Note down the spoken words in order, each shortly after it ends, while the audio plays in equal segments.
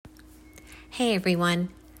Hey everyone,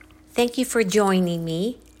 thank you for joining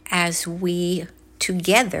me as we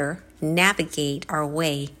together navigate our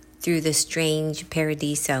way through the strange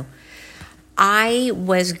paradiso. I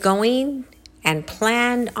was going and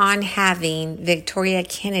planned on having Victoria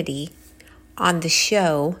Kennedy on the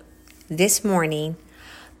show this morning,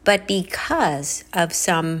 but because of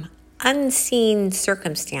some unseen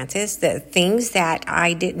circumstances, the things that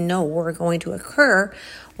I didn't know were going to occur,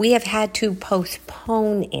 we have had to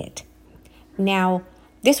postpone it. Now,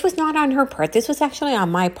 this was not on her part. This was actually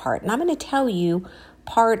on my part. And I'm going to tell you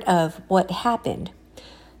part of what happened.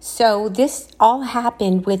 So this all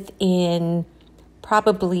happened within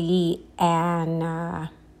probably an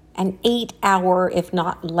 8-hour, if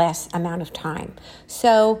not less, amount of time.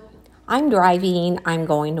 So I'm driving, I'm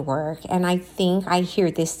going to work, and I think I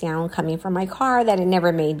hear this sound coming from my car that it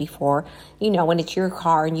never made before. You know, when it's your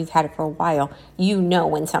car and you've had it for a while, you know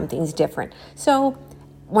when something's different. So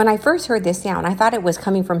when I first heard this sound, I thought it was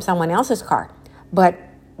coming from someone else's car. But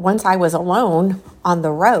once I was alone on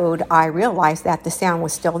the road, I realized that the sound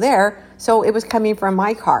was still there. So it was coming from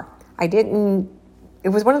my car. It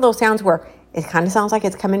was one of those sounds where it kind of sounds like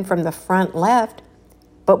it's coming from the front left.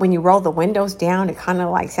 But when you roll the windows down, it kind of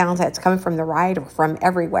like sounds like it's coming from the right or from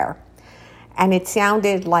everywhere. And it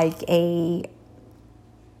sounded like a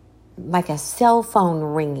cell phone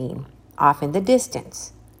ringing off in the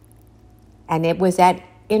distance. And it was at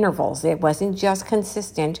intervals. It wasn't just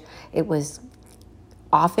consistent. It was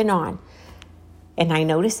off and on. And I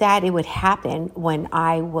noticed that it would happen when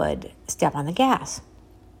I would step on the gas.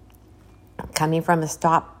 Coming from a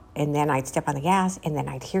stop, and then I'd step on the gas, and then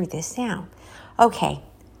I'd hear this sound. Okay,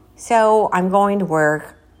 so I'm going to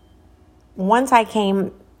work. Once I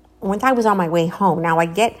was on my way home, now I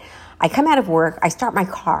come out of work, I start my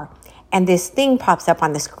car, and this thing pops up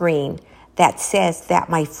on the screen that says that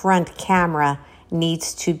my front camera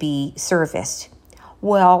needs to be serviced.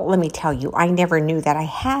 Well, let me tell you, I never knew that I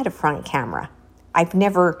had a front camera. I've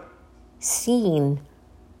never seen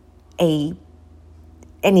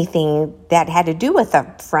anything that had to do with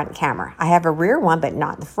a front camera. I have a rear one, but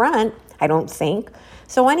not the front, I don't think.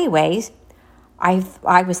 So anyways, I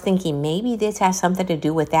was thinking maybe this has something to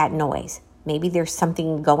do with that noise. Maybe there's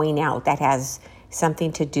something going out that has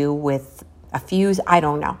something to do with a fuse. I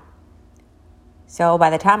don't know. So by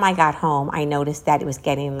the time I got home, I noticed that it was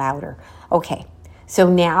getting louder. Okay, so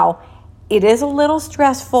now it is a little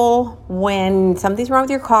stressful when something's wrong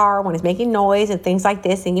with your car, when it's making noise and things like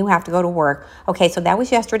this, and you have to go to work. Okay, so that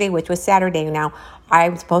was yesterday, which was Saturday. Now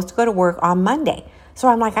I'm supposed to go to work on Monday. So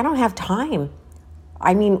I'm like, I don't have time.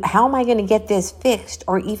 I mean, how am I going to get this fixed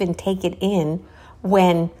or even take it in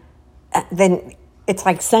when then it's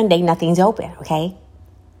like Sunday, nothing's open, okay?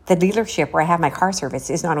 The dealership where I have my car service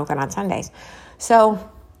is not open on Sundays.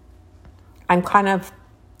 So I'm kind of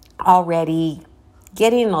already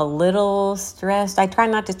getting a little stressed. I try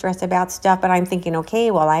not to stress about stuff, but I'm thinking, okay,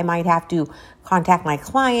 well, I might have to contact my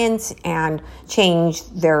clients and change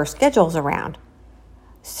their schedules around.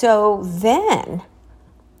 So then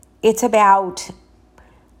it's about,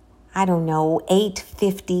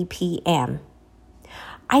 8:50 p.m.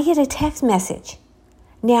 I get a text message.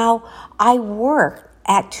 Now, I work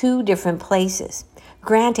at 2 different places.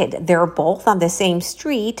 Granted, they're both on the same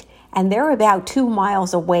street, and they're about 2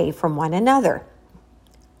 miles away from one another.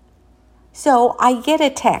 So I get a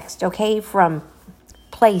text, from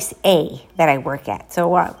place A that I work at.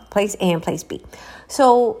 So place A and place B.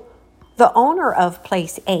 So the owner of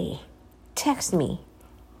place A texts me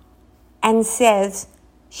and says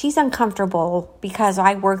she's uncomfortable because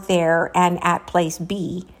I work there and at place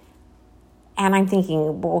B. And I'm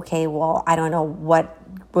thinking, I don't know what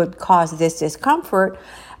would cause this discomfort.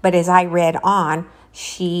 But as I read on,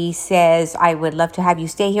 she says, I would love to have you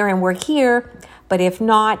stay here and work here. But if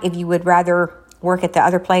not, if you would rather work at the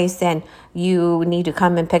other place, then you need to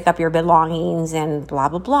come and pick up your belongings and blah,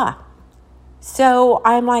 blah, blah. So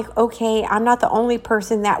I'm like, okay, I'm not the only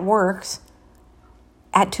person that works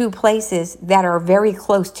at 2 places that are very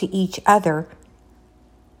close to each other,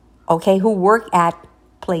 who work at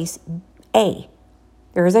place A.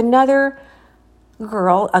 There's another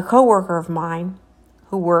girl, a coworker of mine,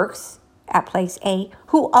 who works at place A,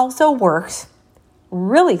 who also works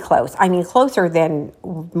really close. I mean, closer than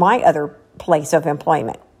my other place of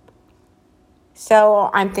employment. So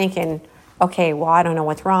I'm thinking, I don't know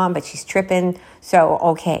what's wrong, but she's tripping.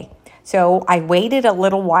 So I waited a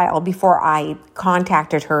little while before I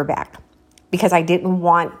contacted her back because I didn't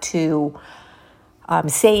want to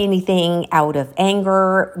say anything out of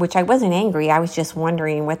anger, which I wasn't angry. I was just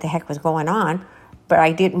wondering what the heck was going on, but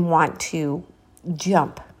I didn't want to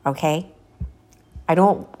jump, I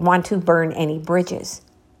don't want to burn any bridges.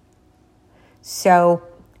 So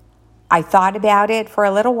I thought about it for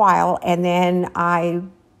a little while, and then I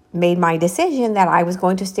made my decision that I was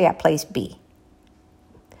going to stay at place B.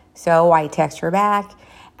 So I texted her back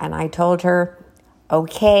and I told her,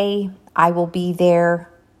 okay, I will be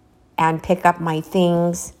there and pick up my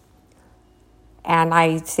things. And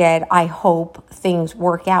I said, I hope things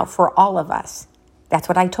work out for all of us. That's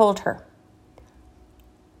what I told her.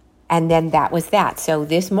 And then that was that. So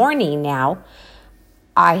this morning now,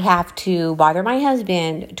 I have to bother my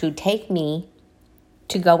husband to take me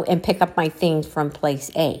to go and pick up my things from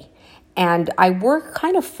place A. And I work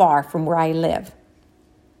kind of far from where I live.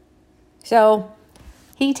 So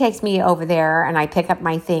he takes me over there and I pick up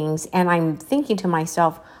my things, and I'm thinking to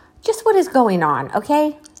myself, just what is going on,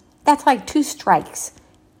 okay? That's like 2 strikes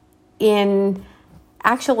in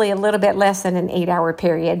actually a little bit less than an 8-hour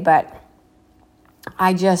period, but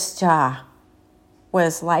I just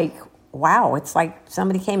was like, wow, it's like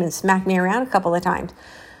somebody came and smacked me around a couple of times.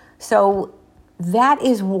 So that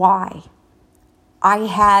is why I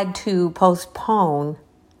had to postpone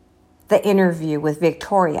the interview with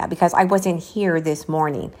Victoria, because I wasn't here this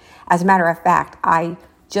morning. As a matter of fact, I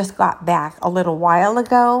just got back a little while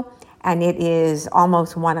ago, and it is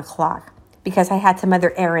almost 1 o'clock because I had some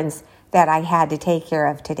other errands that I had to take care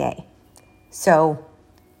of today. So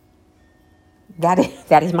that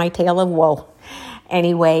is my tale of woe.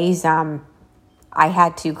 Anyways, I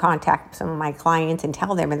had to contact some of my clients and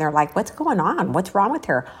tell them, and they're like, what's going on? What's wrong with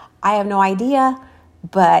her? I have no idea,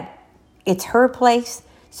 but it's her place.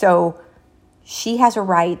 So she has a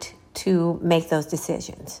right to make those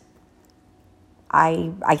decisions.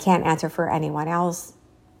 I can't answer for anyone else,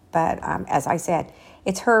 but as I said,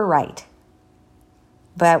 it's her right.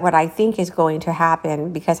 But what I think is going to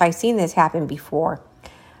happen, because I've seen this happen before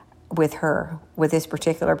with her, with this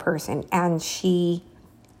particular person, and she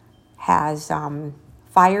has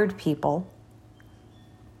fired people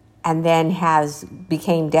and then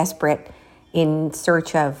became desperate in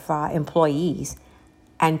search of employees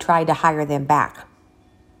and tried to hire them back.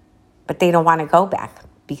 But they don't want to go back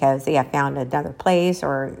because they have found another place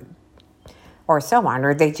or so on,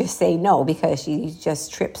 or they just say no because she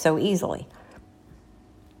just trips so easily.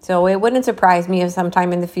 So it wouldn't surprise me if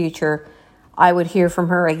sometime in the future I would hear from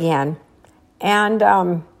her again. And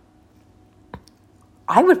I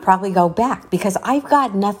would probably go back because I've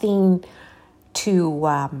got nothing to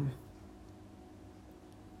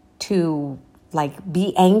like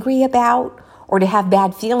be angry about or to have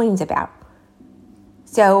bad feelings about.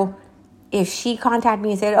 So if she contacted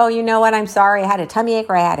me and said, oh, you know what, I'm sorry, I had a tummy ache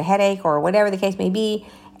or I had a headache or whatever the case may be,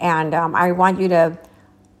 and I want you to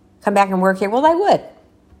come back and work here, well, I would.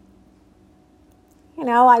 You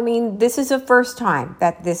know, I mean, this is the first time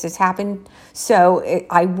that this has happened, so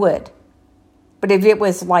I would. But if it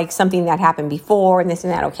was like something that happened before and this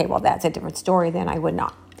and that, okay, well, that's a different story, then I would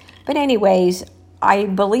not. But anyways, I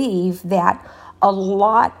believe that a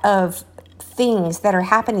lot of things that are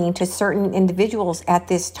happening to certain individuals at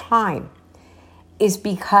this time is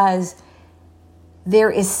because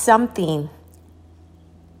there is something,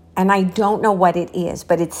 and I don't know what it is,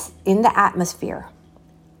 but it's in the atmosphere.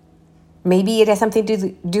 Maybe it has something to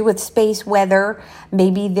do with space weather.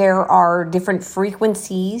 Maybe there are different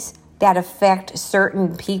frequencies that affect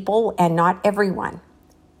certain people and not everyone.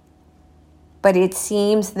 But it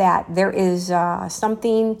seems that there is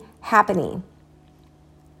something happening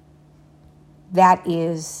that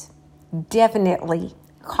is definitely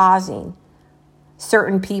causing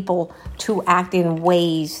certain people to act in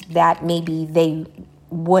ways that maybe they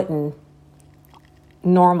wouldn't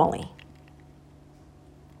normally.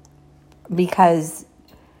 Because,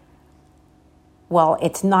 well,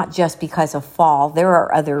 it's not just because of fall. There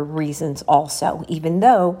are other reasons also, even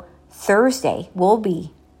though Thursday will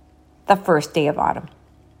be the first day of autumn.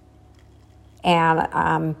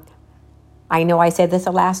 And I know I said this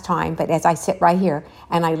the last time, but as I sit right here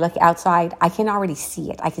and I look outside, I can already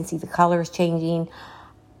see it. I can see the colors changing.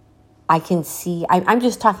 I can see, I'm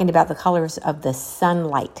just talking about the colors of the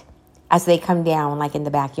sunlight as they come down, like in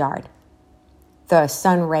the backyard. The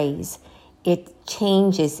sun rays, it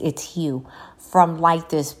changes its hue from like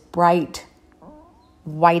this bright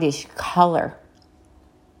whitish color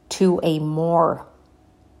to a more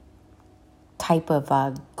type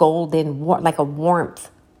of golden, like a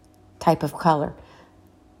warmth type of color.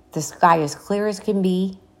 The sky is clear as can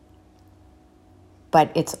be,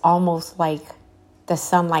 but it's almost like the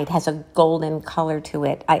sunlight has a golden color to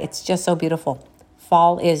it. It's just so beautiful.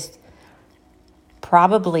 Fall is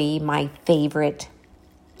probably my favorite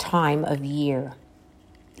time of year,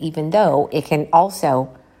 even though it can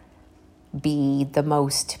also be the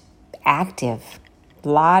most active. A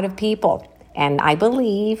lot of people, and I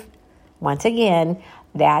believe once again,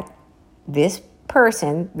 that this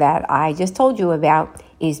person that I just told you about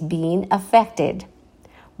is being affected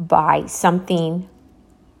by something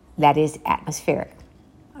that is atmospheric.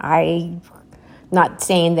 I'm not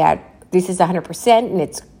saying that this is 100% and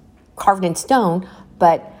it's carved in stone,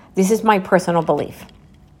 but this is my personal belief.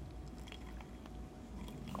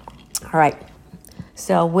 All right.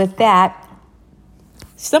 So with that,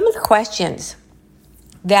 some of the questions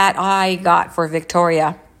that I got for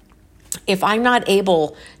Victoria, if I'm not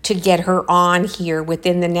able to get her on here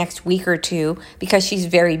within the next week or two because she's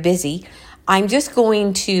very busy, I'm just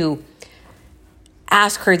going to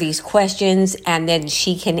ask her these questions and then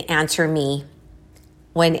she can answer me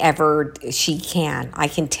whenever she can. I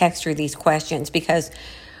can text her these questions because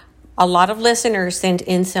a lot of listeners sent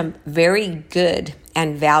in some very good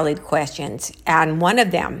and valid questions. And one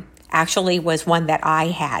of them actually was one that I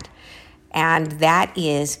had. And that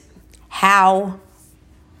is, how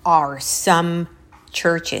are some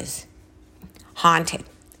churches haunted?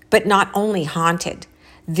 But not only haunted,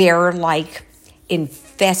 they're like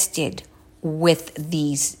infested with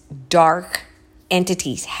these dark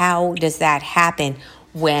entities. How does that happen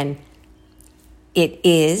when it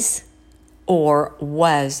is or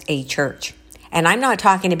was a church? And I'm not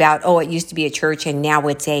talking about, it used to be a church and now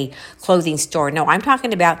it's a clothing store. No, I'm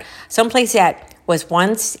talking about someplace that was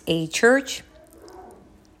once a church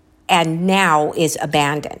and now is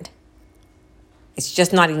abandoned. It's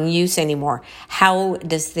just not in use anymore. How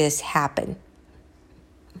does this happen?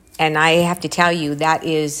 And I have to tell you, that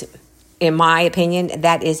is, in my opinion,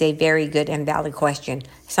 that is a very good and valid question.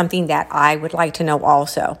 Something that I would like to know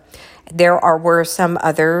also. There were some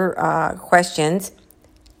other questions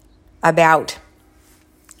about,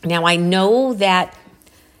 now I know that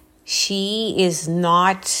she is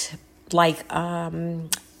not like, I'm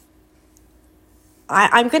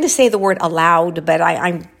going to say the word allowed, but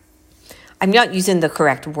I'm not using the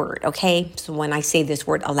correct word, okay? So when I say this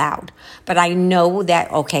word allowed, but I know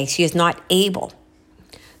that, okay, she is not able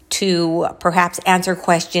to perhaps answer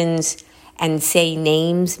questions and say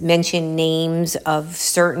names, mention names of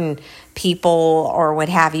certain people or what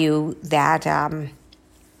have you that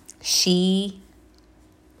she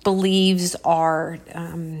believes are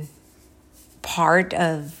part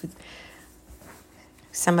of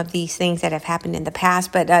some of these things that have happened in the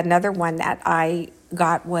past. But another one that I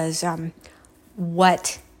got was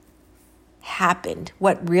what happened,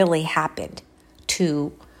 what really happened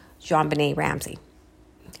to JonBenét Ramsey.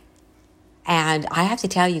 And I have to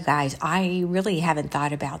tell you guys, I really haven't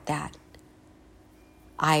thought about that.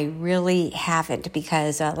 I really haven't,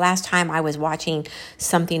 because last time I was watching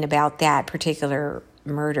something about that particular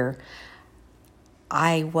murder,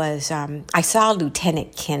 I saw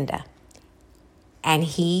Lieutenant Kenda, and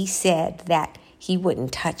he said that he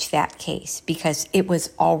wouldn't touch that case because it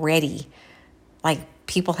was already like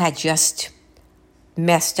people had just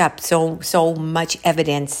messed up so much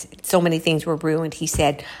evidence, so many things were ruined. He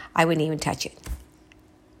said, I wouldn't even touch it.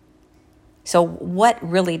 So what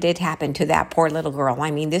really did happen to that poor little girl? I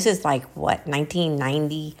mean, this is like,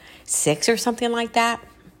 1996 or something like that?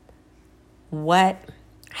 What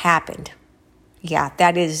happened? Yeah,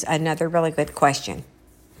 that is another really good question.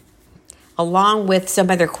 Along with some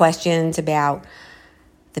other questions about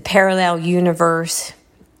the parallel universe,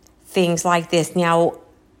 things like this. Now,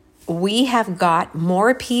 we have got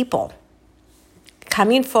more people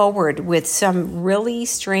coming forward with some really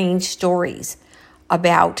strange stories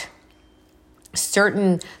about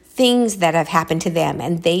certain things that have happened to them,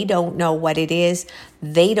 and they don't know what it is.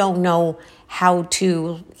 They don't know how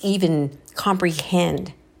to even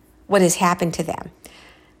comprehend what has happened to them.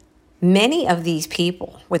 Many of these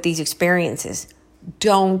people with these experiences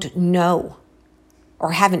don't know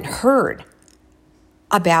or haven't heard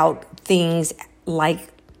about things like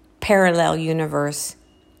parallel universe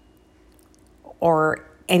or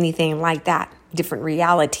anything like that, different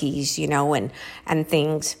realities, and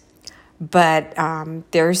things. But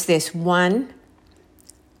there's this one,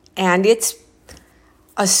 and it's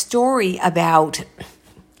a story about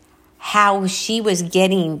how she was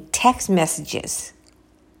getting text messages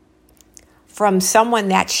from someone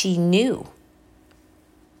that she knew.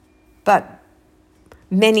 But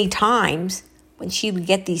many times when she would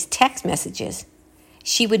get these text messages,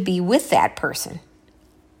 she would be with that person.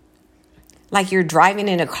 Like you're driving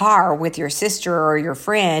in a car with your sister or your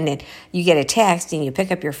friend and you get a text and you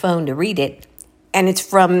pick up your phone to read it, and it's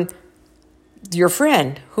from your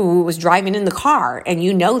friend who was driving in the car, and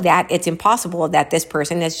you know that it's impossible that this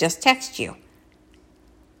person has just texted you.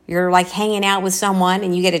 You're like hanging out with someone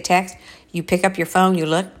and you get a text, you pick up your phone, you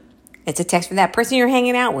look, it's a text for that person you're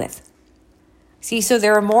hanging out with. See, so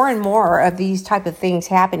there are more and more of these type of things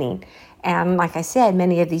happening. And like I said,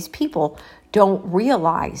 many of these people don't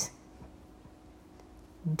realize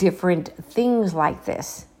different things like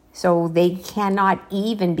this. So they cannot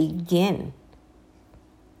even begin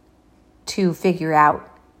to figure out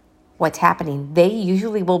what's happening. They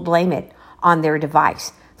usually will blame it on their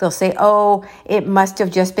device. They'll say, oh, it must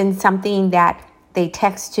have just been something that they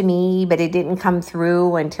text to me, but it didn't come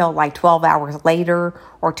through until like 12 hours later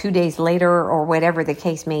or 2 days later or whatever the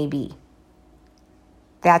case may be.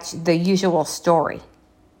 That's the usual story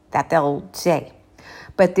that they'll say.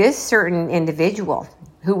 But this certain individual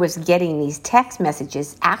who was getting these text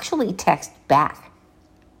messages actually texted back.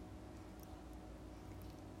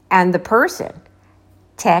 And the person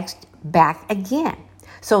texted back again.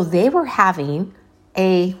 So they were having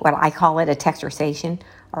what I call it a textersation,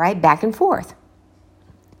 all right, back and forth.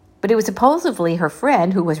 But it was supposedly her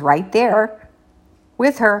friend who was right there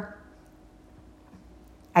with her.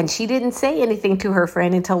 And she didn't say anything to her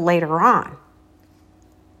friend until later on.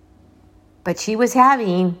 But she was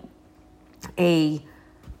having a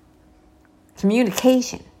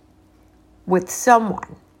communication with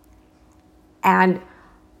someone. And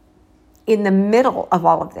in the middle of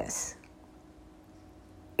all of this,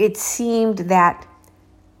 it seemed that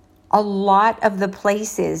a lot of the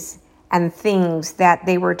places and things that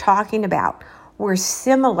they were talking about were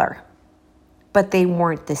similar, but they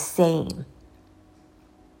weren't the same.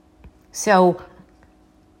 So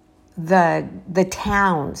the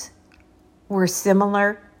towns were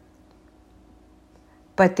similar,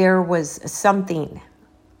 but there was something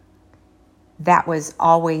that was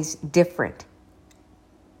always different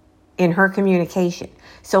in her communication.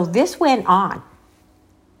 So this went on.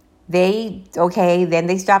 Then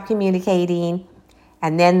they stopped communicating.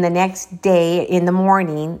 And then the next day in the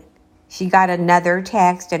morning, she got another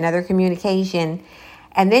text, another communication.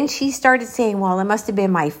 And then she started saying, well, it must have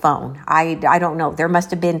been my phone. I don't know. There must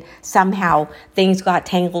have been somehow things got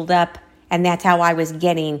tangled up. And that's how I was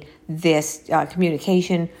getting this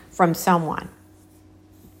communication from someone.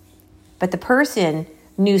 But the person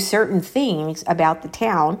knew certain things about the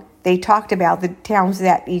town. They talked about the towns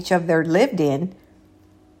that each of them lived in.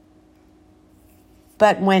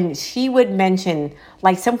 But when she would mention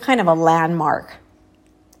like some kind of a landmark,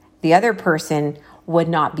 the other person would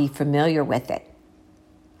not be familiar with it.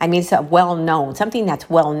 I mean, it's well-known, something that's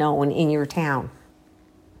well-known in your town.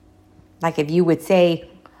 Like if you would say,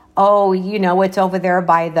 oh, it's over there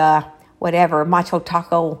by the whatever, Macho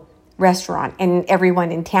Taco restaurant. And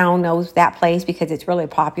everyone in town knows that place because it's really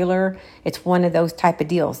popular. It's one of those type of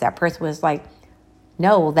deals. That person was like,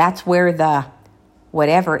 no, that's where the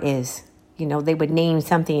whatever is. They would name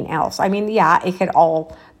something else. I mean, yeah, it could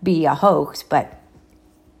all be a hoax, but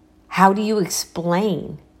how do you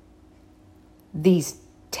explain these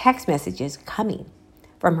text messages coming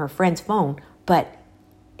from her friend's phone? But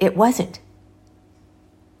it wasn't.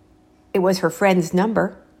 It was her friend's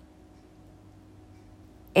number.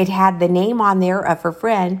 It had the name on there of her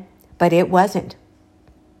friend, but it wasn't.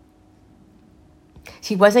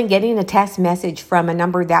 She wasn't getting a text message from a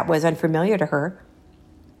number that was unfamiliar to her.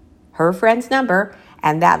 Her friend's number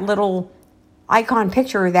and that little icon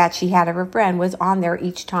picture that she had of her friend was on there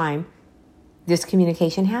each time this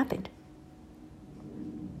communication happened.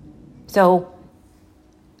 So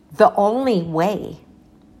the only way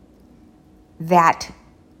that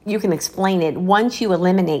you can explain it, once you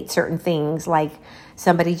eliminate certain things like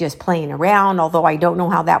somebody just playing around, although I don't know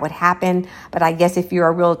how that would happen, but I guess if you're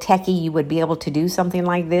a real techie, you would be able to do something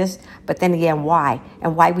like this. But then again, why?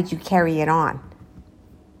 And why would you carry it on?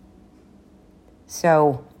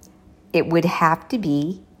 So it would have to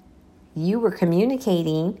be you were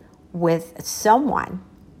communicating with someone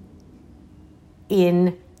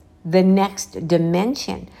in the next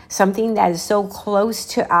dimension, something that is so close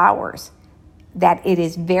to ours that it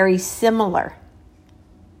is very similar,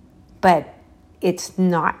 but it's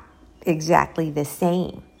not exactly the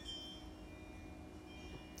same.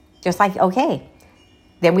 Just like, okay,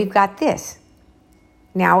 then we've got this.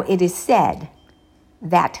 Now it is said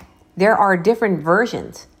that there are different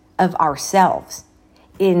versions of ourselves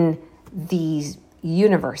in these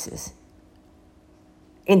universes,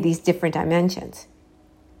 in these different dimensions.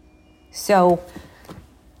 So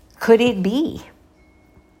could it be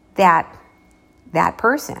that that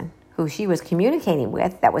person who she was communicating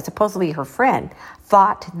with, that was supposedly her friend,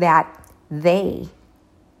 thought that they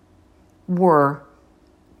were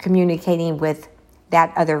communicating with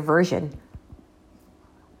that other version,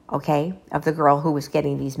 okay, of the girl who was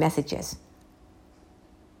getting these messages?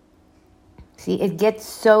 See, it gets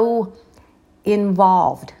so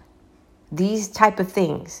involved. These type of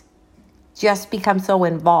things just become so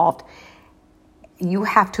involved. You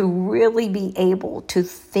have to really be able to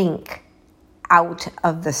think out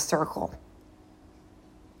of the circle,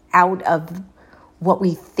 out of what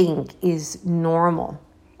we think is normal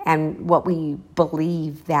and what we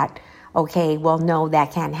believe that, okay, well, no,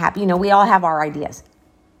 that can't happen. We all have our ideas.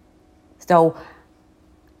 So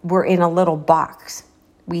we're in a little box.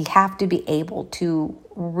 We have to be able to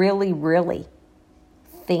really, really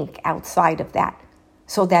think outside of that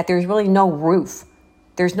so that there's really no roof.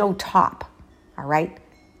 There's no top, all right?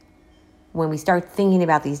 When we start thinking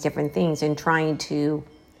about these different things and trying to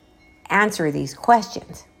answer these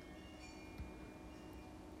questions.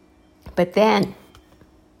 But then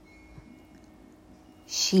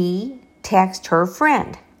she texts her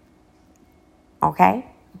friend, okay?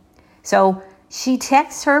 So she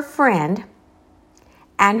texts her friend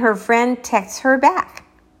and her friend texts her back.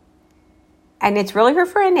 And it's really her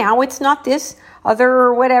friend now. It's not this other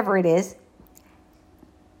or whatever it is.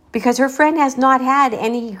 Because her friend has not had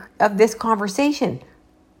any of this conversation.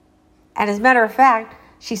 And as a matter of fact,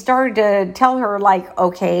 she started to tell her like,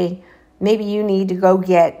 okay, maybe you need to go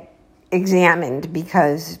get examined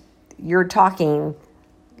because you're talking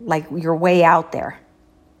like you're way out there.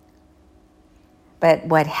 But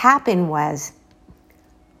what happened was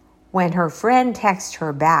when her friend texted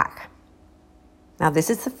her back. Now, this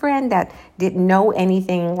is the friend that didn't know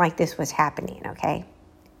anything like this was happening, okay?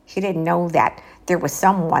 She didn't know that there was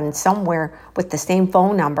someone somewhere with the same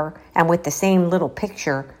phone number and with the same little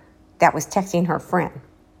picture that was texting her friend.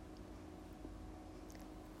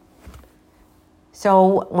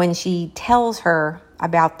 So when she tells her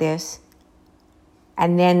about this,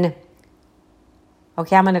 and then,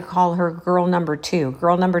 okay, I'm going to call her girl number 2.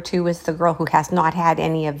 Girl number 2 is the girl who has not had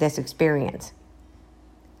any of this experience.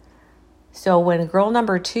 So when girl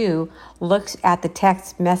number 2 looks at the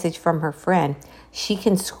text message from her friend, she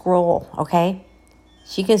can scroll, okay?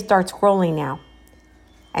 She can start scrolling now.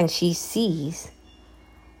 And she sees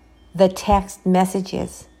the text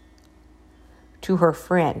messages to her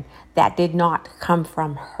friend that did not come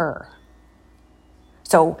from her.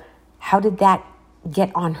 So how did that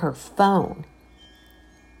get on her phone?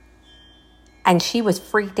 And she was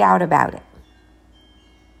freaked out about it.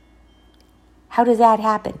 How does that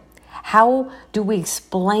happen? How do we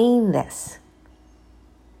explain this?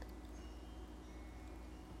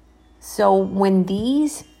 So when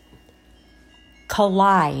these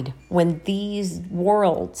collide, when these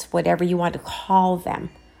worlds, whatever you want to call them,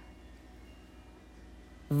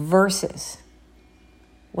 versus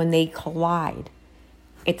when they collide,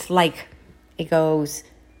 it's like it goes,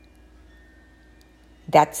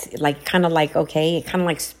 that's like kind of like, okay, it kind of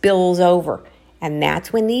like spills over. And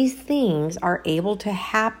that's when these things are able to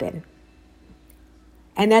happen.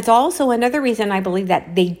 And that's also another reason I believe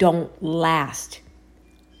that they don't last.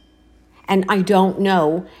 And I don't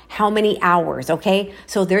know how many hours, okay?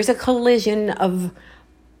 So there's a collision of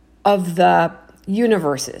the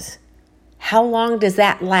universes. How long does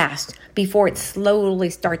that last before it slowly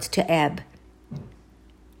starts to ebb?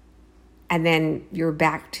 And then you're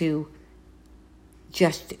back to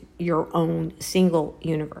just your own single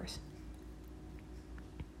universe.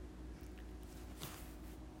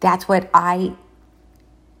 That's what I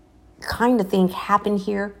kind of think happened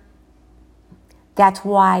here. That's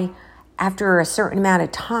why after a certain amount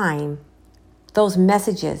of time, those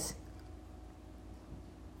messages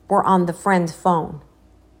were on the friend's phone,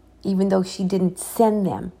 even though she didn't send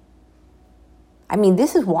them. I mean,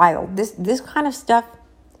 this is wild. This kind of stuff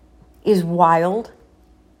is wild,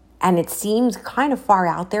 and it seems kind of far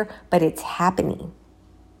out there, but it's happening.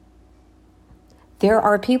 There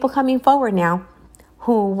are people coming forward now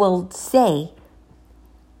who will say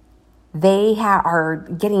they are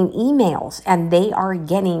getting emails and they are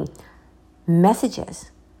getting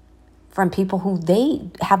messages from people who they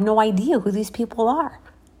have no idea who these people are.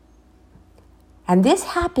 And this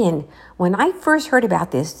happened when I first heard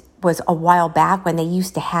about this was a while back when they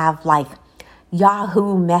used to have like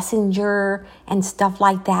Yahoo Messenger and stuff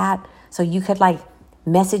like that. So you could like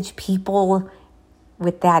message people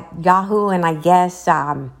with that Yahoo, and I guess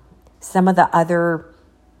some of the other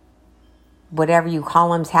whatever you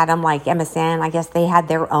call them had them like MSN. I guess they had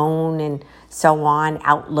their own and so on,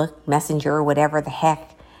 Outlook, Messenger, whatever the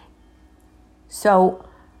heck. So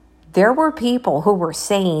there were people who were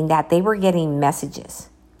saying that they were getting messages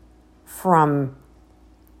from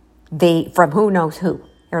who knows who.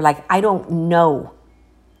 They're like, I don't know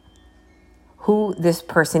who this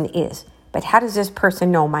person is, but how does this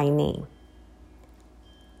person know my name?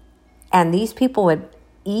 And these people would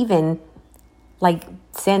even like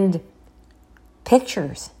send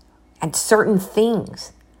pictures and certain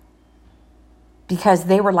things because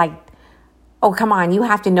they were like, oh, come on, you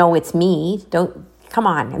have to know it's me. Come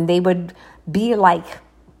on. And they would be like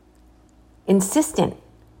insistent.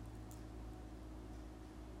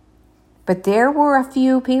 But there were a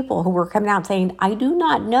few people who were coming out saying, I do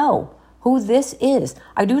not know who this is.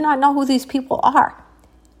 I do not know who these people are.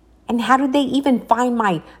 And how did they even find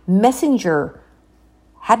my messenger?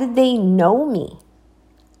 How did they know me?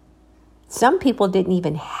 Some people didn't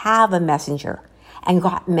even have a messenger and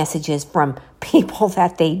got messages from people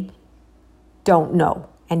that they don't know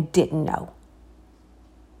and didn't know.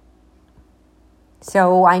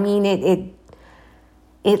 So, I mean, it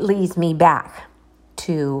leads me back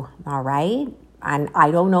to, all right, and I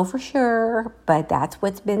don't know for sure, but that's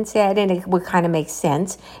what's been said, and it would kind of make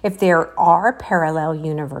sense. If there are parallel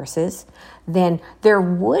universes, then there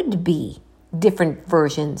would be different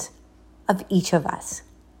versions of each of us.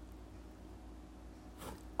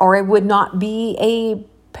 Or it would not be a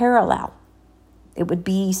parallel. It would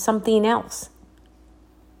be something else.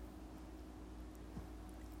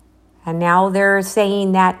 And now they're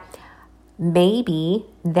saying that maybe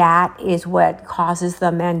that is what causes the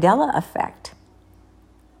Mandela effect.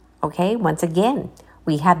 Okay, once again,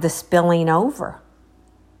 we have the spilling over.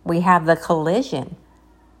 We have the collision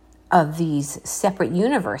of these separate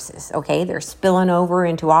universes. Okay, they're spilling over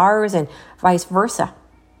into ours and vice versa.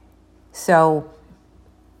 So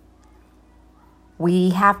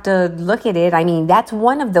we have to look at it. I mean, that's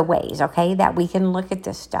one of the ways, okay, that we can look at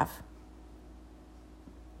this stuff.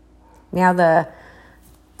 Now, the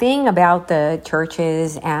thing about the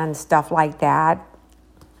churches and stuff like that,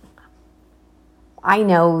 I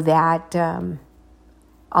know that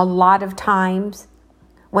a lot of times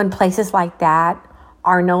when places like that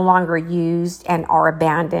are no longer used and are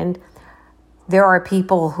abandoned, there are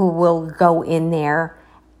people who will go in there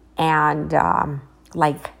and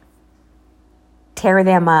tear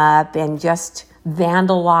them up and just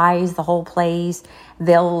vandalize the whole place.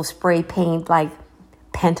 They'll spray paint like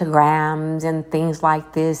pentagrams and things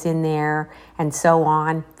like this in there and so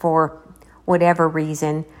on for whatever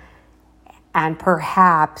reason. And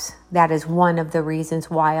perhaps that is one of the reasons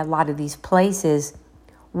why a lot of these places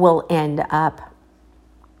will end up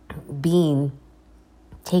being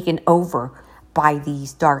taken over by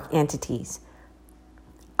these dark entities.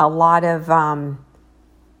 A lot of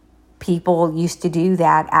people used to do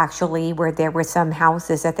that, actually, where there were some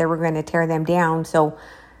houses that they were going to tear them down. So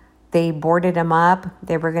they boarded them up.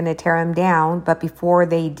 They were going to tear them down. But before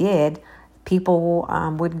they did, people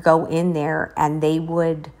would go in there and they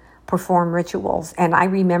would perform rituals. And I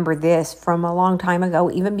remember this from a long time ago,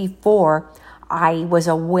 even before I was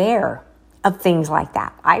aware of things like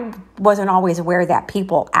that. I wasn't always aware that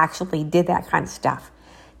people actually did that kind of stuff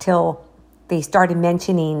till they started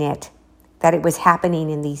mentioning it, that it was happening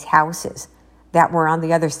in these houses that were on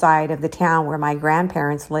the other side of the town where my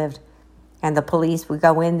grandparents lived. And the police would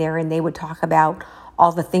go in there and they would talk about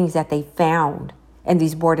all the things that they found in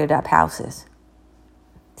these boarded up houses.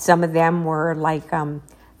 Some of them were like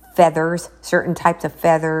feathers, certain types of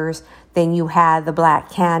feathers. Then you had the black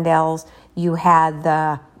candles. You had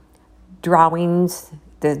the drawings,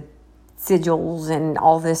 the sigils and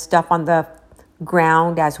all this stuff on the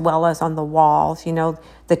ground as well as on the walls. You know,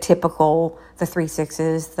 the typical, the 3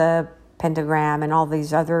 6s, the pentagram and all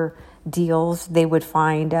these other deals. They would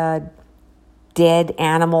find dead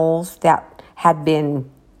animals that had been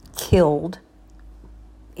killed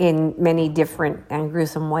in many different and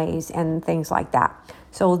gruesome ways and things like that.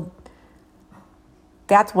 So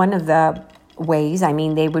that's one of the ways. I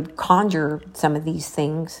mean, they would conjure some of these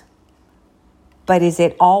things. But is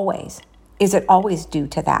it always due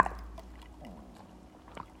to that?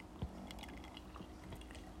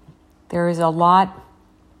 There is a lot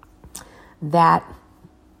that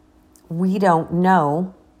we don't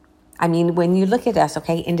know. I mean, when you look at us,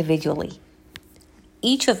 okay, individually,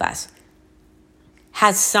 each of us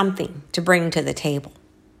has something to bring to the table.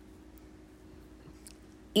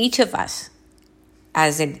 Each of us,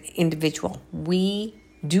 as an individual, we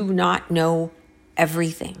do not know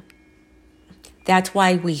everything. That's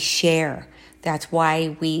why we share. That's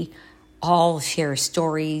why we all share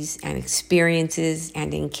stories and experiences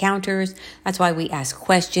and encounters. That's why we ask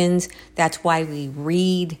questions. That's why we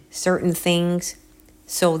read certain things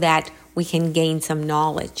so that we can gain some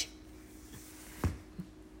knowledge.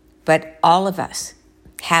 But all of us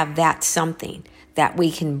have that something that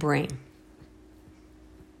we can bring.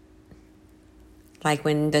 Like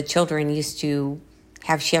when the children used to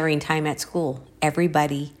have sharing time at school,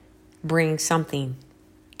 everybody brings something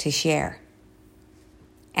to share.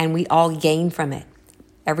 And we all gain from it.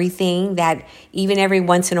 Everything that, even every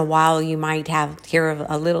once in a while, you might hear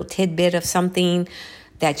a little tidbit of something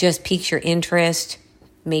that just piques your interest.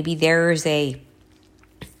 Maybe there's a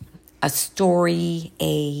story,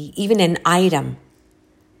 even an item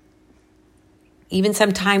even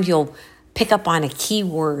sometimes you'll pick up on a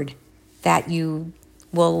keyword that you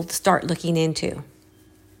will start looking into.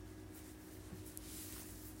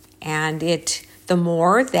 And the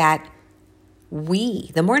more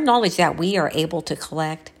knowledge that we are able to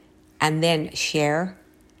collect and then share.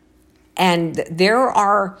 And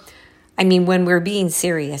when we're being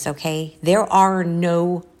serious, okay, there are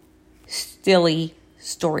no silly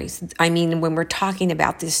stories. When we're talking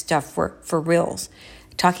about this stuff for reals,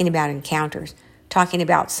 talking about encounters, talking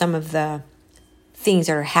about some of the things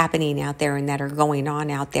that are happening out there and that are going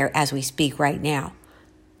on out there as we speak right now.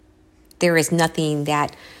 There is nothing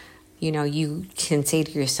that, you can say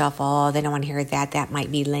to yourself, oh, they don't want to hear that. That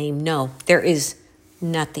might be lame. No, there is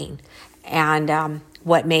nothing. And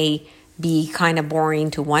what may be kind of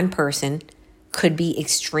boring to one person could be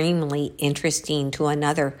extremely interesting to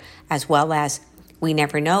another, as well as we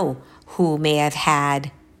never know who may have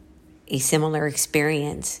had a similar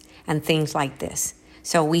experience and things like this.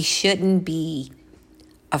 So we shouldn't be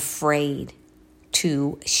afraid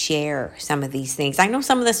to share some of these things. I know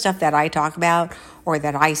some of the stuff that I talk about or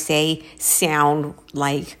that I say sound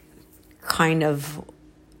like kind of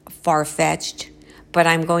far-fetched, but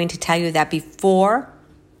I'm going to tell you that before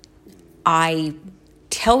I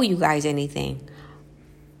tell you guys anything,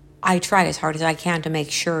 I try as hard as I can to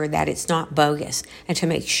make sure that it's not bogus and to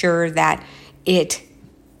make sure that it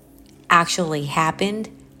actually happened,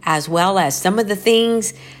 as well as some of the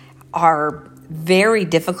things are very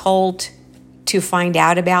difficult to find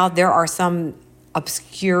out about. There are some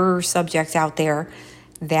obscure subjects out there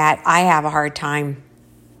that I have a hard time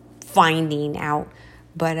finding out,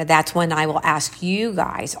 but that's when I will ask you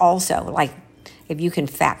guys also, like, if you can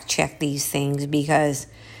fact check these things, because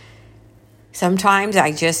sometimes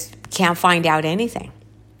I just can't find out anything.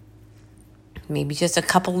 Maybe just a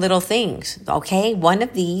couple little things. Okay, one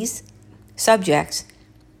of these subjects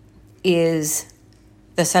is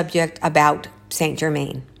the subject about Saint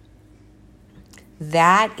Germain.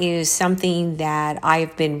 That is something that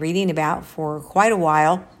I've been reading about for quite a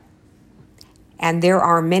while. And there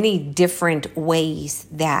are many different ways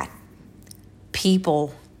that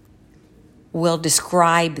people will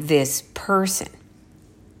describe this person.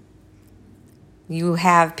 You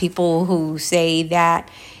have people who say that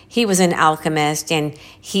he was an alchemist and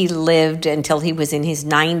he lived until he was in his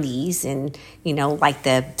 90s and, like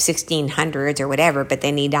the 1600s or whatever, but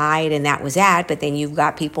then he died and that was that. But then you've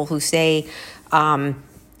got people who say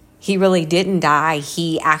he really didn't die.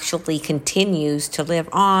 He actually continues to live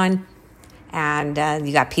on. And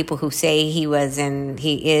you got people who say he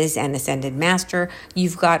is an ascended master.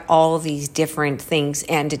 You've got all these different things.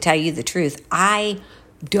 And to tell you the truth, I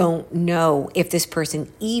don't know if this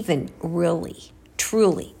person even really,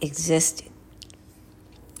 truly existed.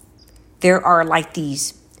 There are like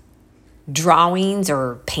these drawings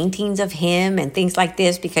or paintings of him and things like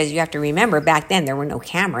this, because you have to remember back then there were no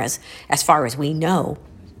cameras as far as we know.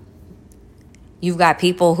 You've got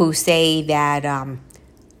people who say that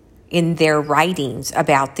in their writings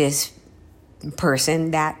about this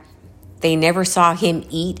person that they never saw him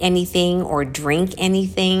eat anything or drink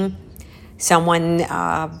anything. Someone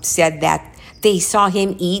said that they saw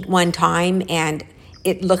him eat one time and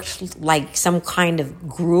it looked like some kind of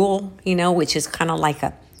gruel, which is kind of like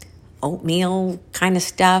a oatmeal kind of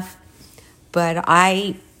stuff. But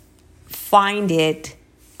I find it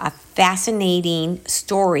a fascinating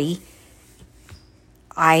story.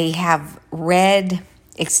 I have read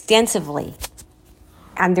extensively,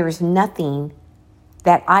 and there's nothing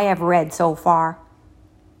that I have read so far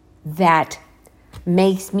that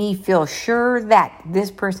makes me feel sure that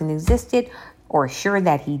this person existed or sure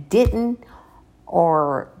that he didn't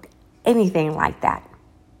or anything like that.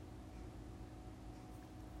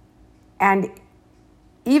 And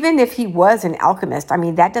even if he was an alchemist,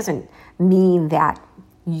 that doesn't mean that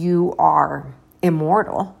you are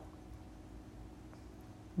immortal.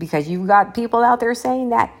 Because you've got people out there saying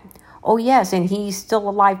that, oh yes, and he's still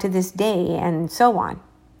alive to this day, and so on.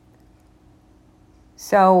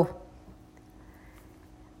 So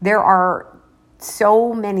there are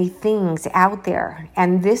so many things out there,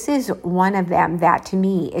 and this is one of them that to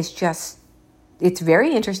me is just, it's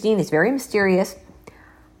very interesting, it's very mysterious.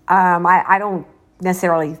 I don't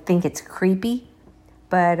necessarily think it's creepy,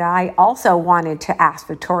 but I also wanted to ask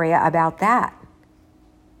Victoria about that.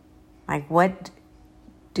 Like, what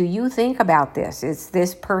do you think about this? Is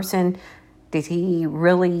this person, did he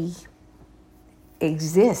really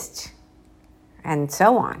exist? And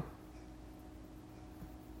so on.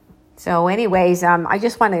 So anyways, I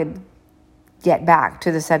just want to get back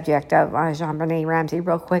to the subject of JonBenét Ramsey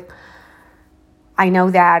real quick. I know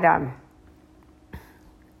that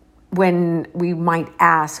when we might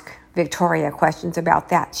ask Victoria questions about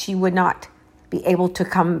that. She would not be able to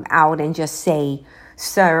come out and just say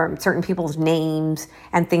certain people's names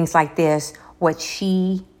and things like this, what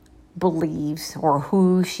she believes or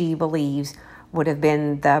who she believes would have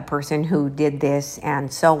been the person who did this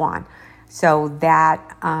and so on. So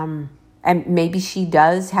that, and maybe she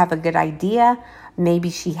does have a good idea. Maybe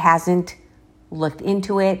she hasn't looked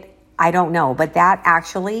into it. I don't know. But that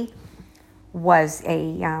actually was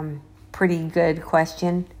a pretty good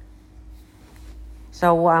question.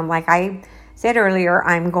 So like I said earlier,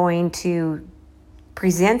 I'm going to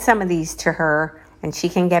present some of these to her, and she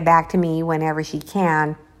can get back to me whenever she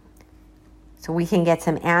can so we can get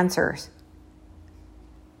some answers.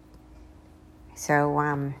 So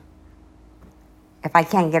if I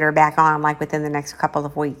can't get her back on, like within the next couple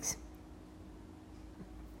of weeks.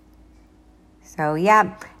 So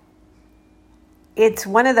yeah, it's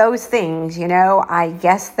one of those things, I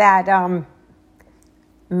guess that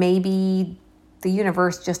maybe the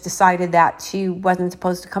universe just decided that she wasn't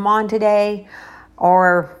supposed to come on today,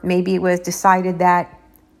 or maybe it was decided that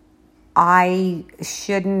I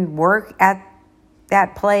shouldn't work at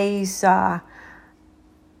that place, and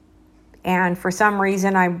for some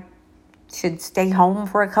reason I should stay home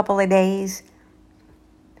for a couple of days,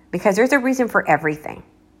 because there's a reason for everything.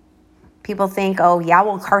 People think, oh yeah,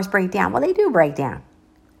 well, cars break down. Well, they do break down.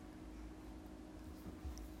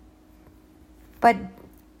 But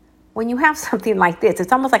when you have something like this,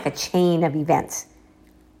 it's almost like a chain of events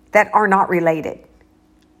that are not related.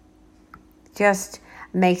 Just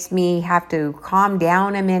makes me have to calm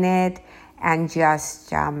down a minute and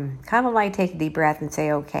just kind of like take a deep breath and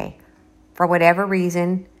say, okay, for whatever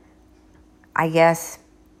reason, I guess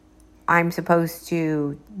I'm supposed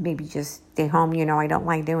to maybe just stay home. I don't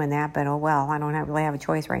like doing that, but oh well, I don't really have a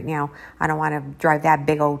choice right now. I don't want to drive that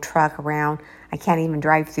big old truck around. I can't even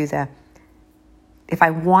drive through if I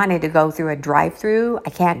wanted to go through a drive-through,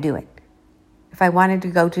 I can't do it. If I wanted to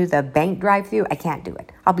go to the bank drive-through, I can't do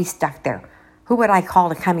it. I'll be stuck there. Who would I call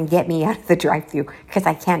to come and get me out of the drive-through? Because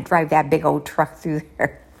I can't drive that big old truck through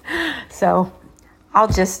there. So I'll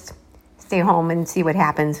just stay home and see what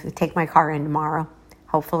happens. Take my car in tomorrow.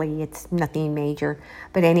 Hopefully it's nothing major.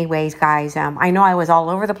 But anyways, guys, I know I was all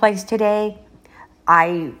over the place today.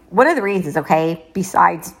 One of the reasons, okay,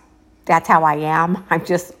 besides that's how I am, I'm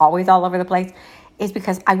just always all over the place, is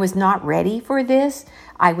because I was not ready for this.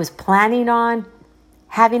 I was planning on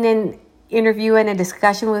having an interview and a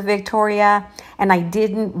discussion with Victoria, and I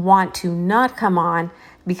didn't want to not come on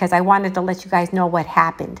because I wanted to let you guys know what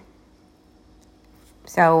happened.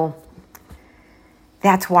 So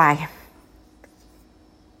that's why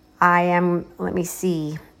let me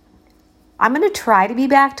see. I'm going to try to be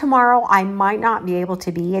back tomorrow. I might not be able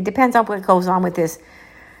to be. It depends on what goes on with this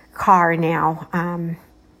car now.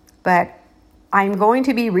 But I'm going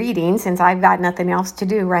to be reading, since I've got nothing else to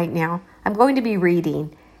do right now. I'm going to be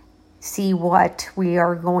reading, see what we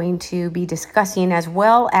are going to be discussing, as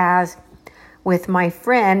well as with my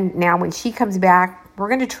friend. Now, when she comes back, we're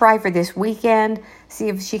going to try for this weekend, see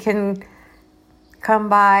if she can come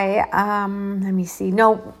by. Let me see.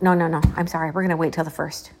 No. I'm sorry. We're going to wait till the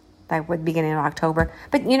 1st, like the beginning of October.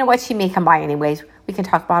 But you know what? She may come by anyways. We can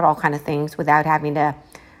talk about all kind of things without having to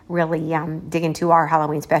really dig into our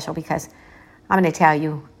Halloween special, because I'm going to tell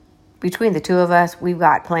you, between the two of us, we've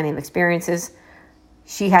got plenty of experiences.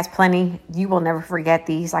 She has plenty. You will never forget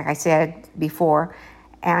these, like I said before.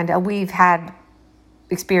 And we've had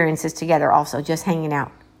experiences together also, just hanging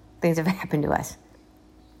out. Things have happened to us.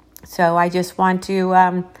 So I just want to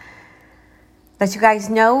let you guys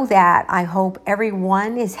know that I hope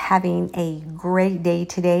everyone is having a great day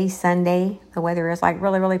today, Sunday. The weather is like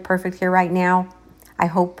really, really perfect here right now. I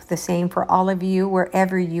hope the same for all of you,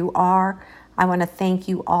 wherever you are. I want to thank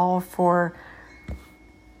you all for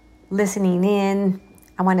listening in.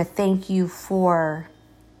 I want to thank you for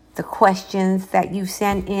the questions that you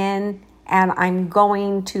sent in, and I'm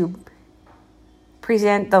going to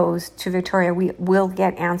present those to Victoria. We will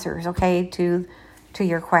get answers, okay, to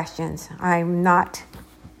your questions. I'm not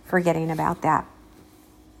forgetting about that.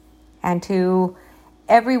 And to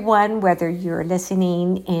everyone, whether you're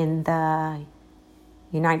listening in the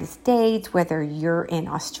United States, whether you're in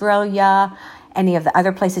Australia, any of the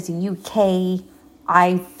other places, the UK,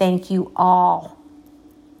 I thank you all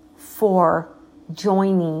for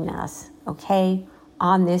joining us, okay,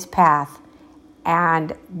 on this path.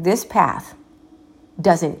 And this path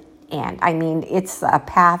doesn't end. I mean, it's a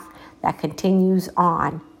path that continues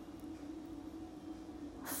on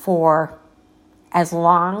for as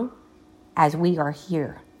long as we are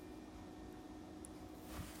here.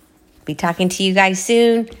 Be talking to you guys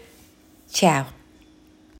soon. Ciao.